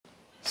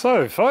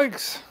So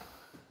folks,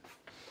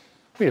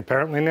 we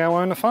apparently now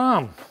own a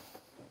farm,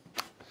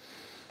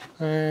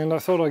 and I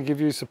thought I'd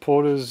give you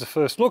supporters the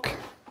first look.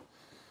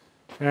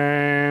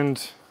 And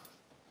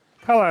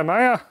hello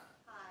Maya.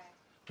 Hi.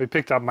 We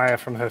picked up Maya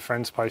from her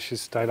friend's place.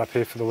 She's stayed up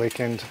here for the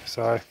weekend.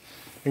 So,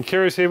 and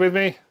Kira's here with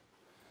me,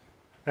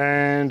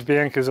 and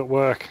Bianca's at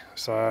work.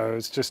 So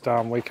it's just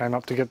we came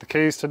up to get the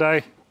keys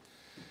today.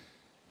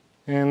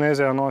 And there's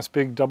our nice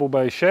big double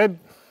bay shed,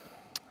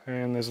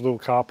 and there's a little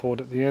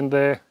carport at the end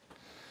there.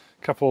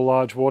 A couple of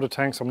large water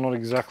tanks, I'm not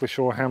exactly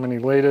sure how many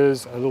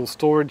litres, a little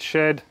storage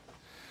shed,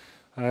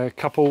 a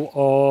couple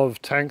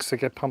of tanks that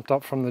get pumped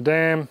up from the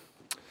dam.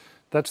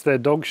 That's their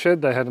dog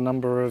shed. They had a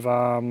number of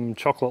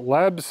chocolate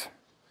labs.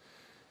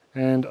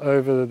 And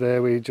over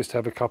there we just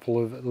have a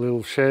couple of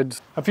little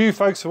sheds. A few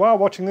folks who are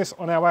watching this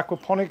on our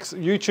Aquaponics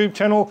YouTube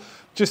channel,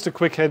 just a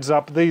quick heads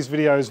up, these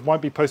videos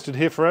won't be posted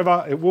here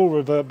forever. It will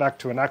revert back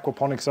to an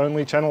aquaponics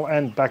only channel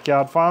and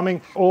backyard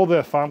farming. All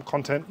the farm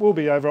content will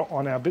be over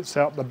on our Bits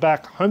Out the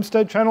Back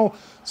Homestead channel.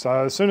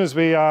 So as soon as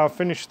we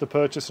finish the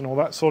purchase and all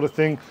that sort of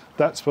thing,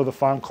 that's where the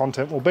farm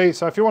content will be.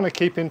 So if you want to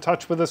keep in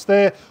touch with us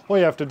there, all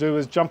you have to do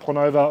is jump on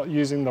over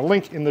using the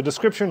link in the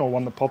description or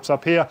one that pops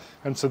up here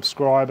and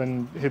subscribe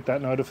and hit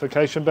that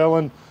notification bell,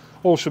 and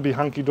all should be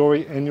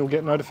hunky-dory and you'll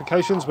get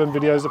notifications when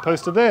videos are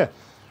posted there.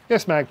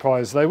 Yes,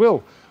 magpies, they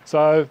will.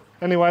 So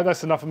anyway,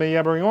 that's enough of me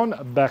yabbering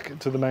on. Back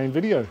to the main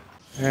video.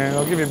 And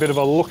I'll give you a bit of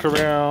a look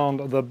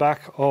around the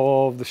back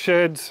of the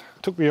sheds.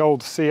 Took the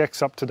old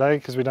CX up today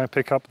because we don't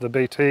pick up the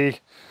BT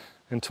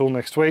until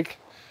next week.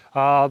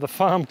 The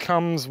farm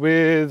comes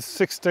with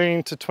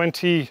 16 to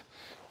 20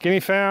 guinea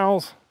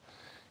fowls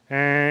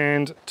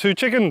and 2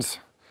 chickens.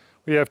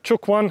 We have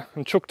Chook 1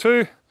 and Chook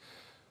 2.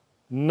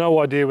 No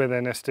idea where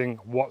they're nesting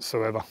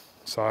whatsoever.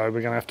 So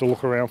we're going to have to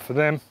look around for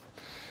them.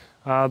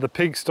 The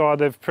pigsty,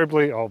 they've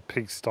probably,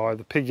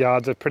 the pig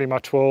yards are pretty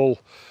much all,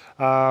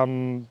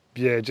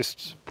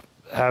 just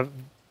have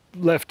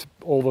left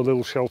all the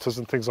little shelters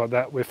and things like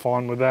that. We're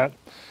fine with that.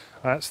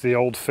 That's the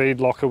old feed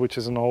locker, which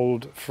is an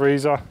old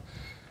freezer.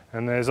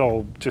 And there's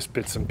just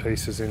bits and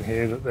pieces in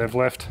here that they've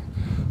left.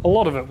 A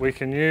lot of it we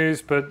can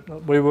use, but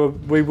we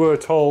were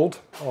told,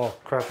 oh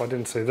crap, I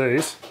didn't see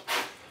these.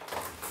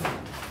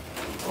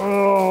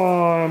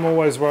 Oh, I'm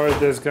always worried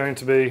there's going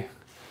to be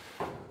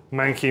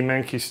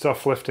manky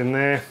stuff left in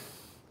there.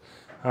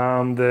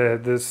 I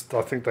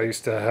think they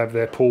used to have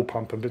their pool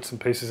pump and bits and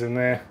pieces in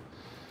there.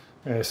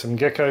 There's some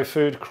gecko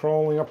food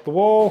crawling up the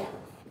wall.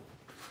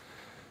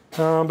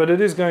 But it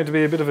is going to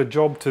be a bit of a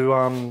job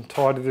to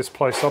tidy this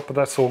place up, but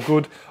that's all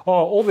good. Oh,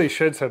 all these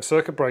sheds have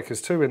circuit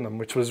breakers too in them,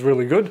 which was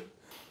really good.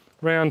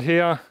 Round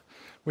here,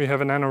 we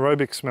have an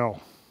anaerobic smell.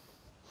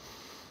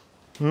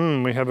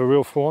 We have a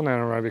real full-on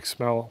anaerobic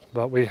smell,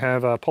 but we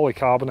have a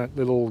polycarbonate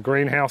little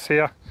greenhouse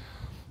here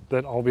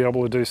that I'll be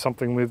able to do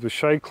something with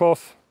shade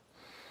cloth.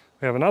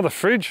 We have another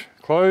fridge,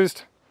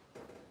 closed.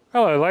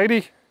 Hello,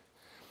 lady.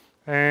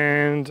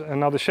 And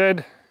another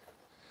shed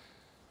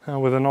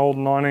with an old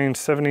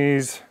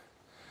 1970s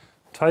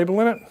table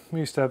in it. We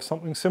used to have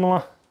something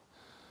similar.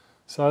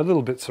 So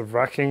little bits of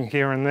racking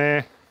here and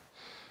there.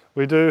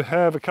 We do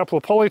have a couple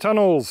of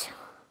polytunnels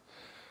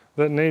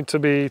that need to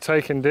be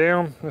taken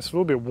down. It's a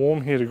little bit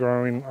warm here to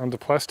grow in under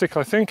plastic,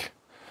 I think.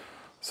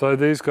 So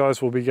these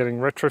guys will be getting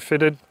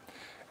retrofitted,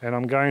 and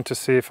I'm going to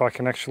see if I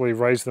can actually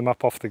raise them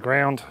up off the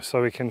ground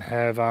so we can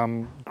have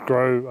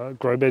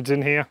grow beds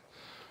in here,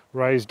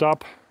 raised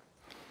up.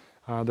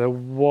 There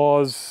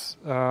was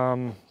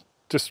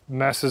just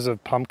masses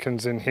of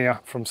pumpkins in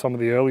here from some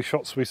of the early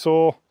shots we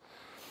saw.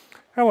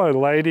 Hello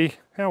lady,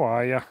 how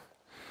are you?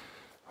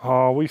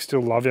 Oh, we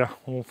still love you.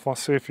 We'll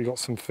see if you got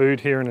some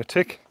food here in a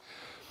tick.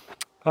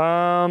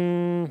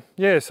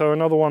 Yeah, so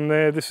another one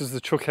there. This is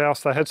the chook house.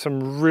 They had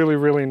some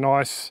really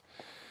nice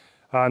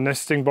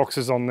nesting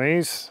boxes on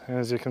these.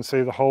 As you can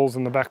see, the holes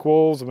in the back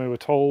walls, and we were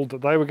told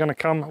that they were going to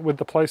come with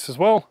the place as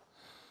well,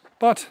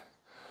 but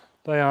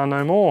they are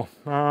no more.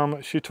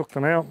 She took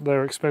them out.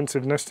 They're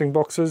expensive nesting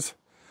boxes.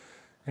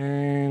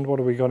 And what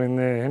have we got in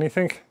there?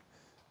 Anything?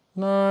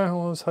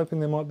 No, I was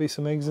hoping there might be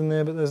some eggs in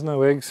there, but there's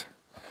no eggs.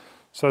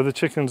 So the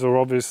chickens are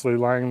obviously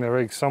laying their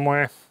eggs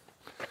somewhere.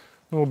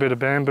 A little bit of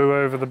bamboo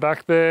over the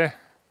back there,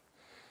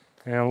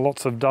 and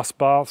lots of dust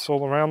baths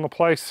all around the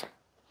place.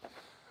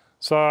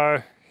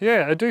 So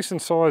yeah, a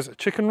decent sized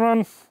chicken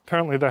run.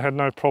 Apparently they had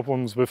no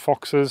problems with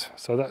foxes,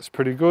 so that's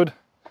pretty good.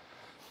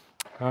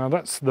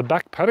 That's the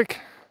back paddock,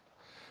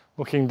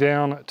 looking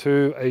down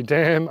to a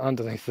dam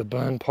underneath the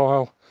burn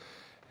pile.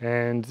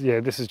 And yeah,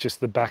 this is just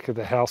the back of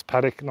the house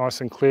paddock,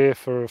 nice and clear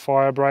for a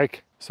fire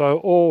break. So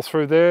all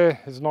through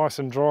there is nice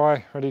and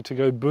dry, ready to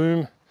go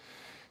boom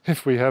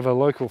if we have a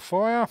local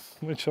fire,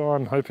 which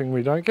I'm hoping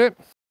we don't get.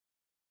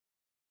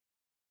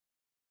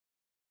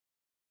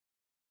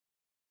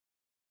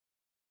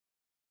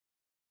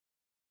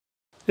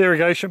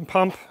 Irrigation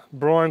pump,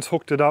 Brian's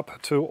hooked it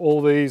up to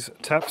all these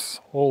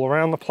taps all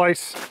around the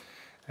place,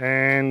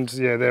 and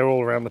yeah, they're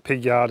all around the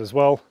pig yard as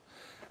well.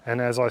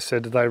 And as I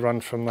said, they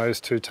run from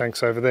those 2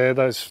 tanks over there.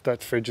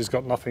 That fridge has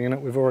got nothing in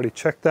it, we've already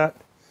checked that.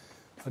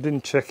 I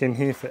didn't check in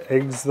here for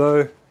eggs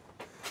though.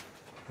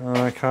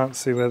 I can't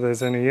see where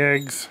there's any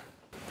eggs.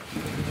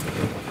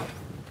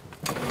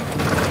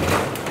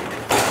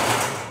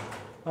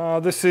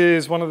 This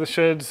is one of the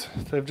sheds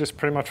they've just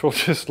pretty much all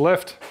just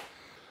left.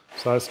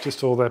 So it's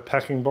just all their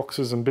packing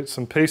boxes and bits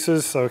and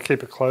pieces, so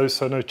keep it closed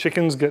so no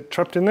chickens get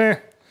trapped in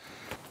there.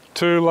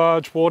 2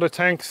 large water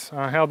tanks.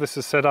 How this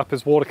is set up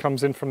is water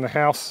comes in from the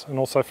house and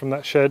also from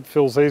that shed,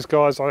 fills these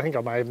guys. I think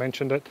I may have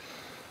mentioned it.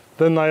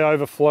 Then they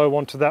overflow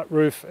onto that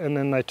roof and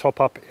then they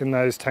top up in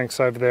those tanks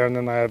over there and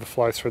then they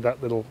overflow through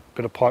that little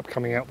bit of pipe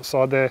coming out the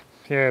side there.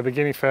 Yeah, the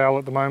guinea fowl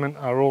at the moment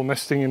are all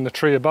nesting in the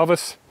tree above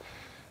us,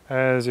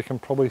 as you can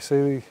probably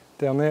see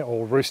down there,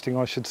 or roosting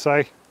I should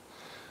say.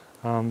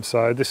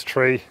 So this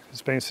tree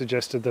has been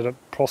suggested that it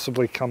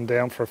possibly come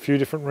down for a few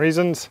different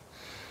reasons,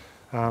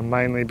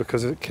 mainly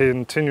because it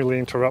continually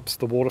interrupts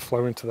the water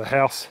flow into the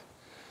house.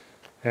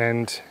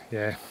 And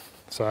yeah,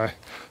 so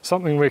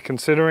something we're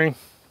considering.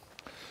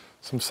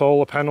 Some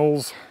solar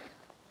panels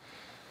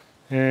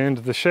and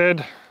the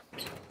shed.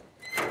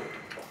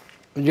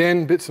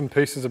 Again, bits and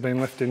pieces have been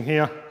left in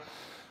here,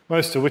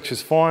 most of which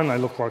is fine. They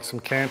look like some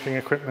camping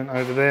equipment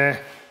over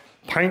there.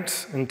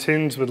 Paints and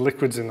tins with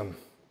liquids in them.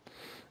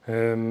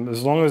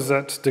 As long as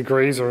that's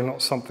degrees or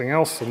not something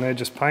else and they're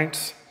just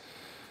paints,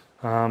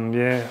 and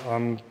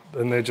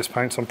they're just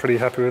paints, I'm pretty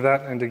happy with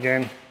that. And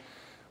again,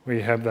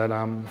 we have that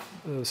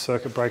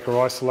circuit breaker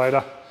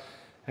isolator.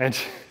 And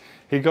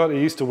he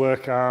used to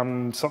work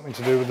something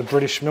to do with the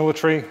British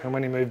military, and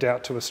when he moved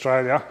out to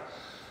Australia,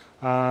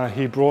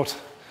 he brought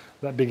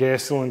that big air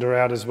cylinder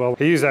out as well.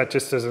 He used that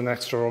just as an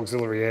extra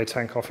auxiliary air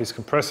tank off his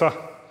compressor.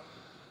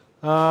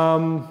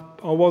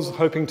 I was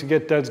hoping to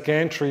get Dad's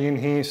gantry in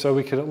here so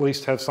we could at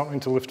least have something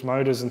to lift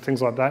motors and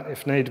things like that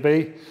if need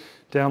be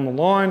down the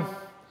line.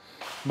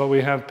 But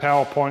we have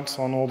power points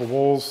on all the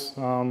walls.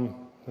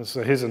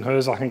 So his and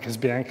hers, I think, as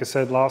Bianca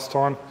said last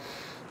time.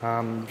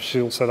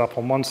 She'll set up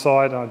on one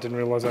side. I didn't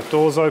realise that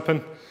door's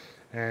open.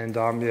 And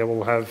yeah,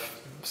 we'll have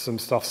some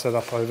stuff set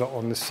up over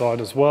on this side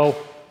as well.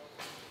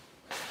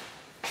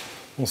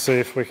 We'll see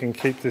if we can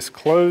keep this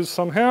closed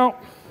somehow.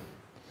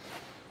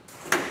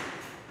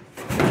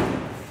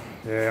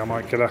 Yeah, I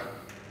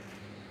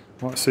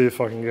might see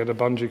if I can get a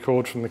bungee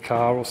cord from the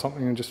car or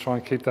something and just try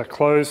and keep that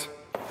closed.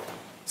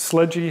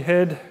 Sledgy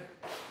head.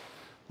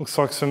 Looks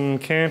like some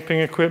camping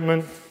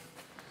equipment.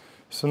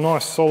 Some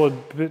nice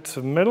solid bits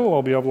of metal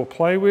I'll be able to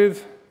play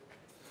with.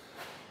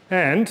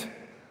 And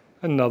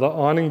another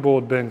ironing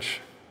board bench.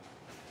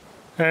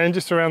 And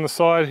just around the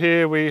side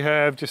here we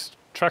have just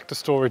tractor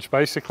storage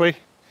basically.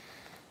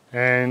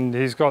 And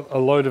he's got a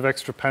load of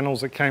extra panels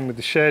that came with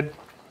the shed.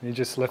 He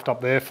just left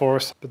up there for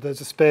us. But there's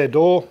a spare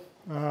door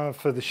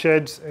for the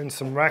sheds and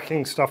some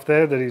racking stuff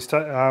there that he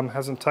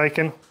hasn't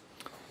taken.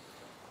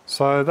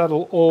 So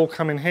that'll all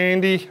come in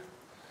handy.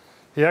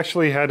 He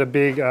actually had a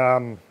big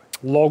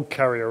log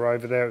carrier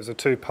over there. It was a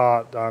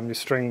 2-part.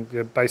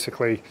 You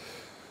basically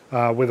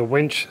with a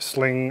winch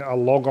sling a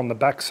log on the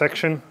back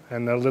section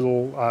and the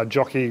little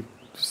jockey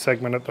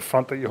segment at the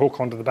front that you hook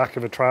onto the back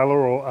of a trailer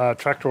or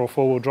tractor or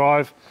 4-wheel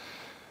drive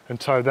and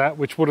tow that,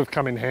 which would have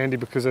come in handy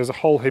because there's a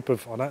whole heap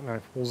of, I don't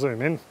know, we'll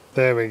zoom in.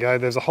 There we go.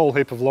 There's a whole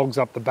heap of logs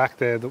up the back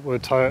there that were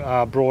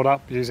brought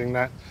up using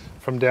that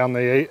from down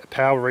the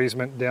power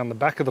easement down the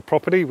back of the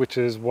property, which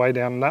is way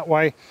down that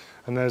way.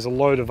 And there's a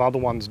load of other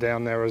ones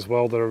down there as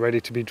well that are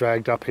ready to be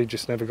dragged up. He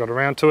just never got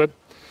around to it.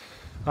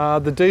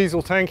 The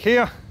diesel tank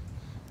here,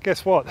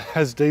 guess what?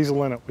 Has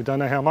diesel in it. We don't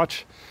know how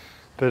much,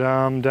 but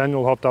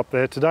Daniel hopped up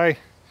there today.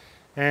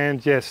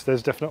 And yes,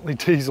 there's definitely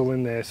diesel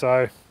in there.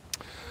 So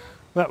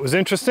that was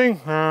interesting.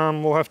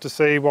 We'll have to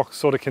see what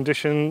sort of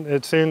condition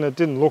it's in. It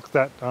didn't look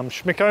that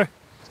schmicko.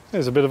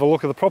 There's a bit of a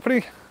look at the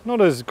property.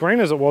 Not as green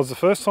as it was the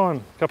first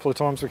time, a couple of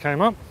times we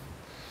came up.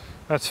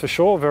 That's for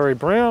sure, very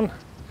brown.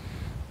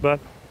 But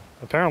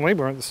apparently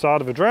we're at the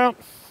start of a drought.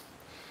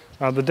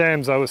 The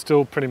dams though are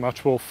still pretty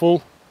much well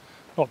full.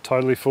 Not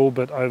totally full,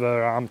 but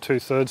over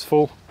 2/3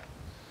 full.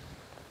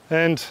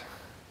 And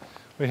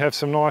we have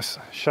some nice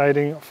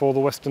shading for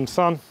the western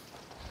sun,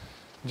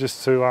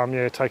 just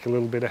to take a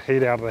little bit of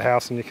heat out of the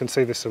house. And you can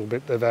see this little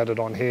bit they've added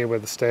on here where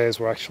the stairs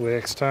were actually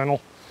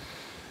external.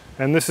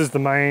 And this is the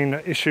main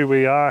issue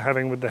we are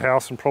having with the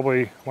house, and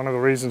probably one of the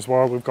reasons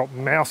why we've got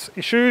mouse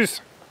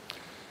issues.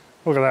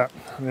 Look at that.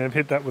 And they've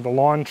hit that with a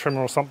line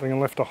trimmer or something and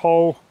left a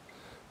hole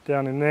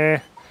down in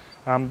there.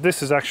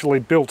 This is actually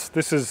built.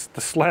 This is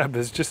the slab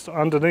is just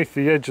underneath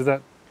the edge of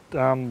that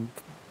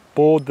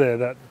board there,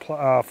 that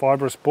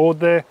fibrous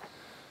board there.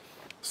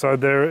 So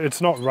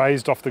it's not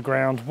raised off the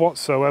ground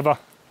whatsoever,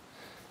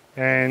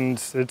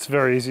 and it's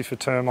very easy for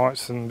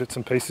termites and bits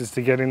and pieces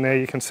to get in there.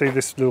 You can see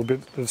this little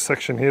bit of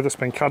section here that's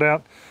been cut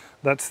out.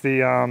 That's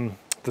the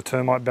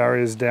termite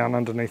barriers down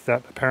underneath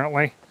that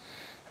apparently,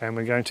 and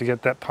we're going to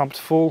get that pumped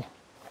full.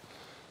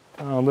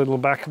 Little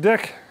back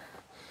deck.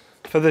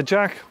 For the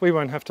Jack, we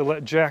won't have to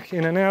let Jack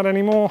in and out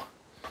anymore.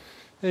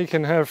 He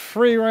can have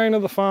free reign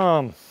of the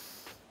farm.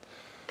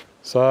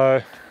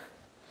 So,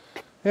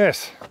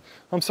 yes,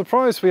 I'm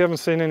surprised we haven't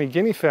seen any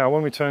guinea fowl.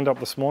 When we turned up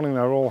this morning, they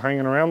were all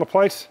hanging around the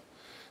place.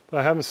 But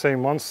I haven't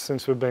seen one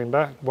since we've been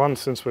back.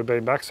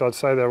 So I'd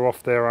say they're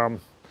off there,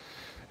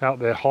 out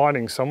there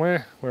hiding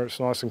somewhere where it's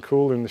nice and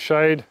cool in the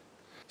shade.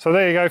 So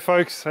there you go,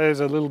 folks. There's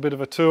a little bit of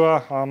a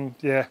tour.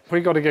 Yeah,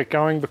 we got to get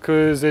going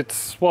because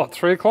it's what,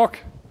 3 o'clock?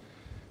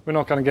 We're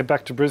not going to get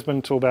back to Brisbane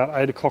until about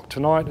 8 o'clock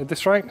tonight at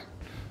this rate,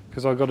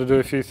 because I've got to do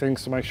a few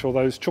things to make sure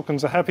those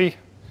chickens are happy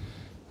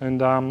and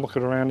look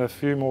at around a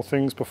few more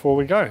things before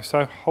we go.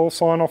 So I'll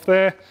sign off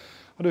there.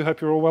 I do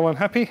hope you're all well and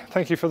happy.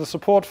 Thank you for the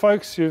support,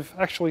 folks. You've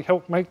actually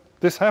helped make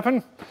this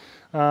happen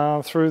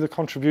through the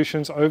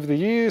contributions over the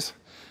years,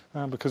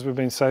 because we've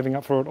been saving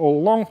up for it all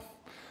along.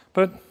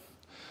 But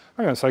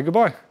I'm going to say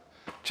goodbye.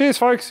 Cheers,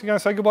 folks. You're going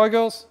to say goodbye,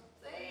 girls?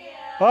 See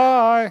ya.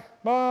 Bye.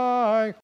 Bye.